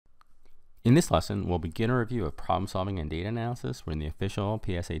In this lesson, we'll begin a review of problem solving and data analysis. We're in the official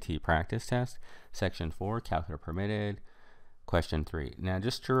PSAT practice test, section 4, calculator permitted, question 3. Now,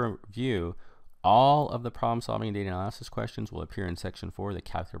 just to review, all of the problem solving and data analysis questions will appear in section 4, the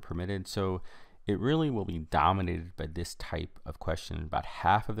calculator permitted. So it really will be dominated by this type of question. About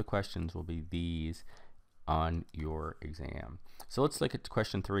half of the questions will be these on your exam. So let's look at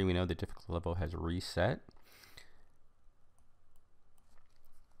question 3. We know the difficulty level has reset.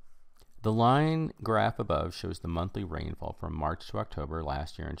 The line graph above shows the monthly rainfall from March to October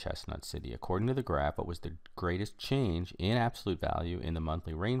last year in Chestnut City. According to the graph, what was the greatest change in absolute value in the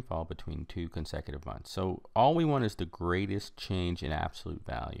monthly rainfall between 2 consecutive months? So all we want is the greatest change in absolute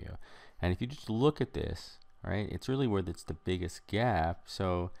value. And if you just look at this, right, it's really where it's the biggest gap.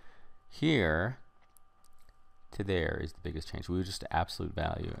 So here to there is the biggest change. We were just absolute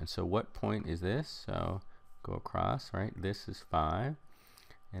value. And so what point is this? So go across, right? This is 5.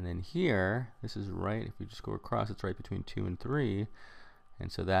 And then here, this is right, if you just go across, it's right between 2 and 3.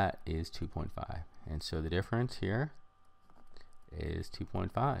 And so that is 2.5. And so the difference here is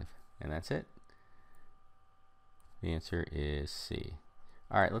 2.5. And that's it. The answer is C.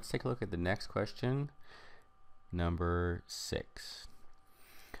 All right, let's take a look at the next question, number 6.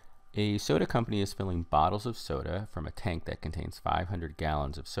 A soda company is filling bottles of soda from a tank that contains 500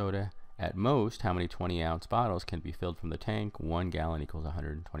 gallons of soda. At most, how many 20-ounce bottles can be filled from the tank? 1 gallon equals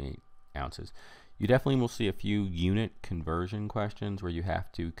 128 ounces. You definitely will see a few unit conversion questions where you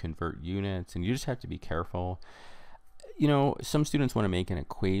have to convert units, and you just have to be careful. You know, some students want to make an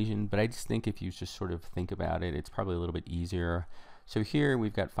equation, but I just think if you just sort of think about it, it's probably a little bit easier. So here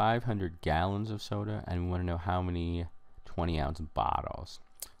we've got 500 gallons of soda, and we want to know how many 20-ounce bottles.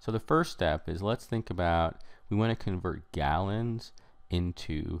 So the first step is, let's think about, we want to convert gallons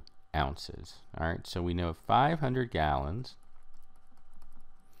into ounces. All right, so we know 500 gallons.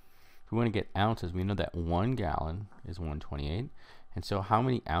 If we want to get ounces, we know that 1 gallon is 128. And so how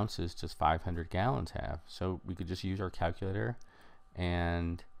many ounces does 500 gallons have? So we could just use our calculator,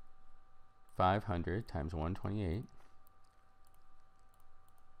 and 500 times 128,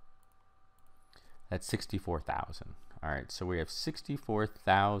 that's 64,000. All right, so we have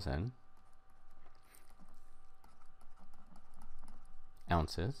 64,000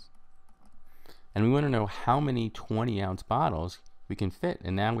 ounces. And we want to know how many 20-ounce bottles we can fit.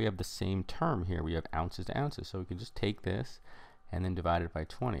 And now we have the same term here. We have ounces to ounces. So we can just take this and then divide it by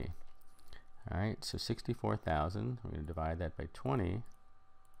 20. All right, so 64,000, we're going to divide that by 20.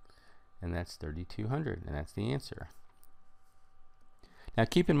 And that's 3,200. And that's the answer. Now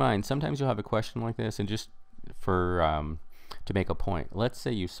keep in mind, sometimes you'll have a question like this, and just for to make a point, let's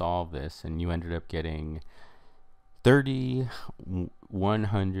say you solve this and you ended up getting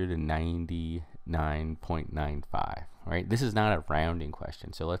 3,199.95, right? This is not a rounding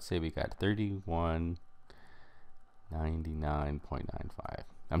question. So let's say we got 3,199.95.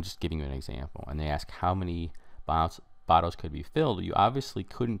 I'm just giving you an example. And they ask how many bottles could be filled. You obviously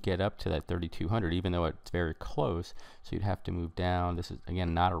couldn't get up to that 3,200, even though it's very close. So you'd have to move down. This is,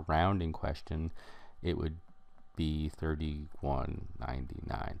 again, not a rounding question. It would be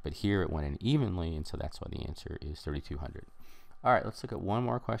 3,199, but here it went in evenly, and so that's why the answer is 3,200. All right, let's look at one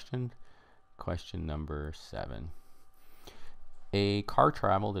more question. Question number 7. A car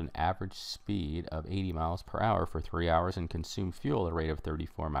traveled at an average speed of 80 miles per hour for 3 hours and consumed fuel at a rate of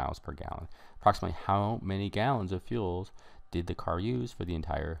 34 miles per gallon. Approximately how many gallons of fuels did the car use for the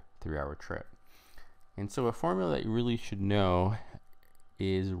entire 3-hour trip? And so a formula that you really should know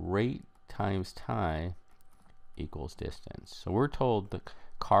is rate times time equals distance. So we're told the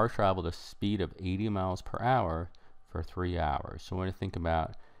car traveled a speed of 80 miles per hour for 3 hours. So we're going to think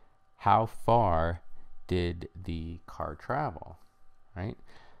about how far did the car travel, right?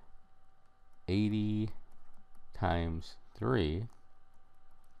 80 times 3,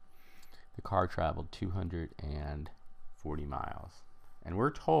 the car traveled 240 miles. And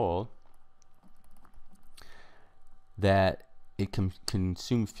we're told that it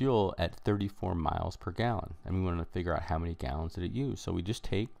consumed fuel at 34 miles per gallon. And we want to figure out how many gallons did it use. So we just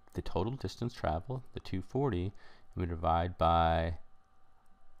take the total distance traveled, the 240, and we divide by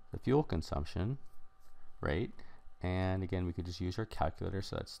the fuel consumption rate. And again, we could just use our calculator.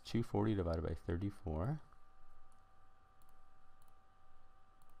 So that's 240 divided by 34.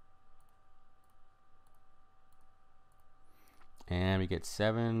 And we get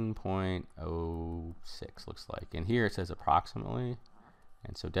 7.06, looks like. And here it says approximately.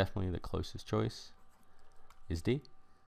 And so definitely the closest choice is D.